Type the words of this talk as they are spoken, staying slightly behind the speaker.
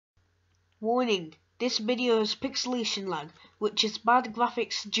Warning, this video has pixelation lag, which is bad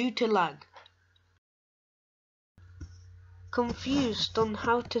graphics due to lag. Confused on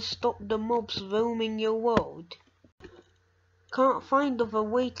how to stop the mobs roaming your world? Can't find of a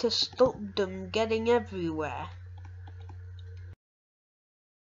way to stop them getting everywhere?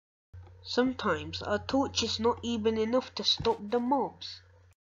 Sometimes a torch is not even enough to stop the mobs.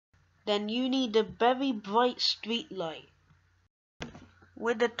 Then you need a very bright street light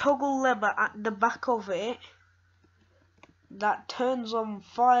with a toggle lever at the back of it that turns on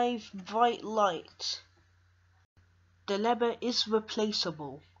 5 bright lights. The lever is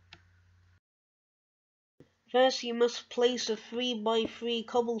replaceable. First you must place a 3x3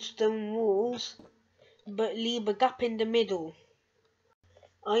 cobblestone walls, but leave a gap in the middle.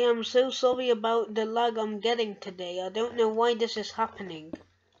 I am so sorry about the lag I'm getting today. I don't know why this is happening.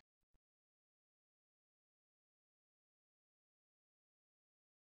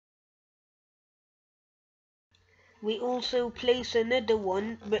 We also place another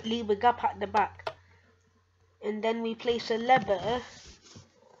one, but leave a gap at the back. And then we place a lever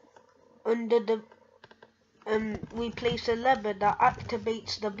under the we place a lever that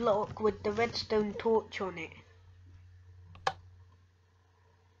activates the block with the redstone torch on it.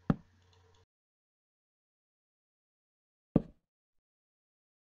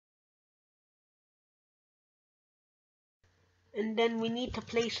 And then we need to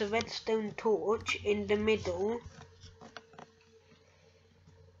place a redstone torch in the middle,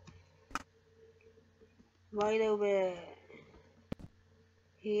 right over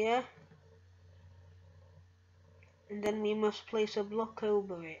here, and then we must place a block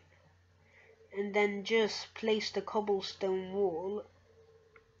over it, and then just place the cobblestone wall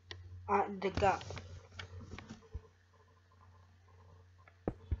at the gap.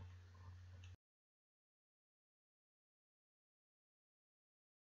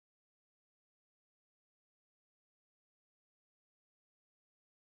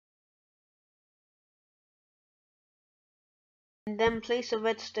 And then place a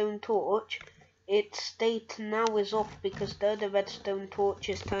redstone torch. Its state now is off because the other redstone torch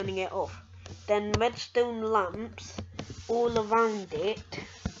is turning it off. Then redstone lamps all around it,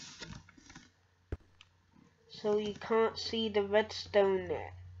 so you can't see the redstone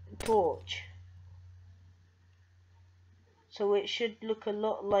torch. So it should look a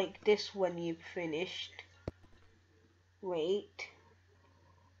lot like this when you've finished. Wait.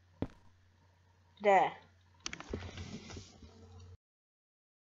 There.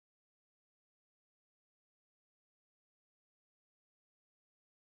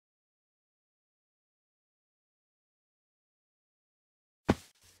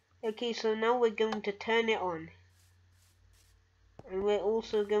 Okay, so now we're going to turn it on. And we're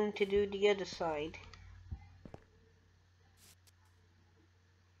also going to do the other side.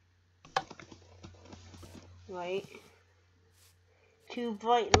 Right. 2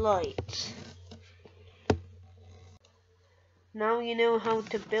 bright lights. Now you know how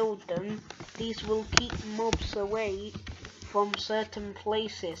to build them. These will keep mobs away from certain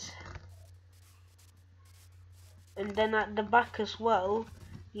places. And then at the back as well,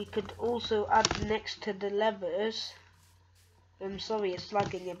 you could also add next to the levers. I'm sorry, it's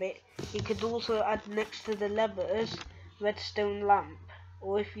lagging a bit. You could also add next to the levers redstone lamp.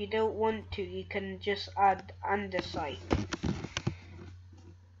 Or if you don't want to, you can just add andesite.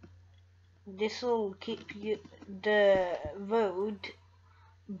 This will keep the road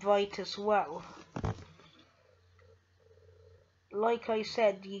bright as well. Like I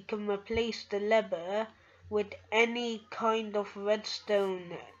said, you can replace the lever with any kind of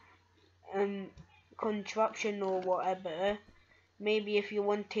redstone contraption or whatever. Maybe if you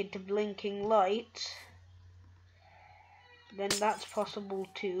wanted blinking lights, then that's possible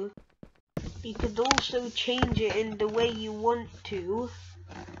too. You could also change it in the way you want to,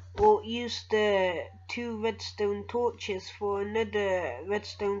 or use the 2 redstone torches for another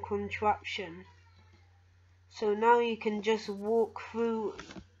redstone contraption. So now you can just walk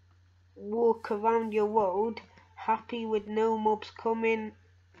around your world happy with no mobs coming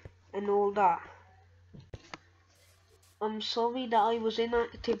and all that. I'm sorry that I was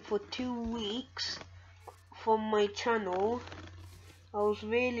inactive for 2 weeks from my channel. I was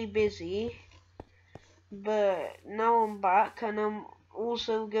really busy, but now I'm back, and I'm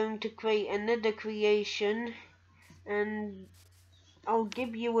also going to create another creation, and I'll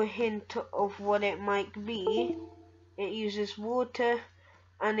give you a hint of what it might be. It uses water,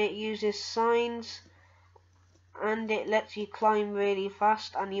 and it uses signs, and it lets you climb really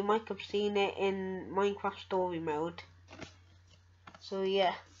fast, and you might have seen it in Minecraft story mode. So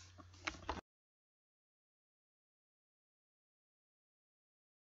yeah.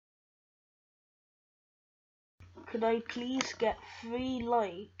 could I please get 3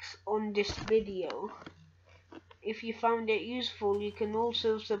 likes on this video? If you found it useful, you can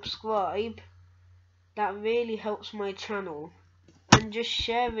also subscribe. That really helps my channel. And just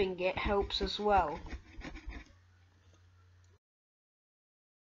sharing it helps as well.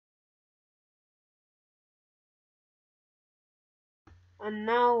 And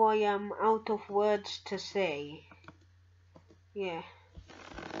now I am out of words to say. Yeah.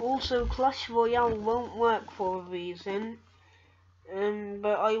 Also, Clash Royale won't work for a reason.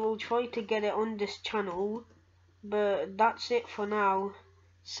 But I will try to get it on this channel. But that's it for now.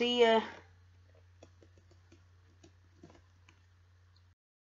 See ya.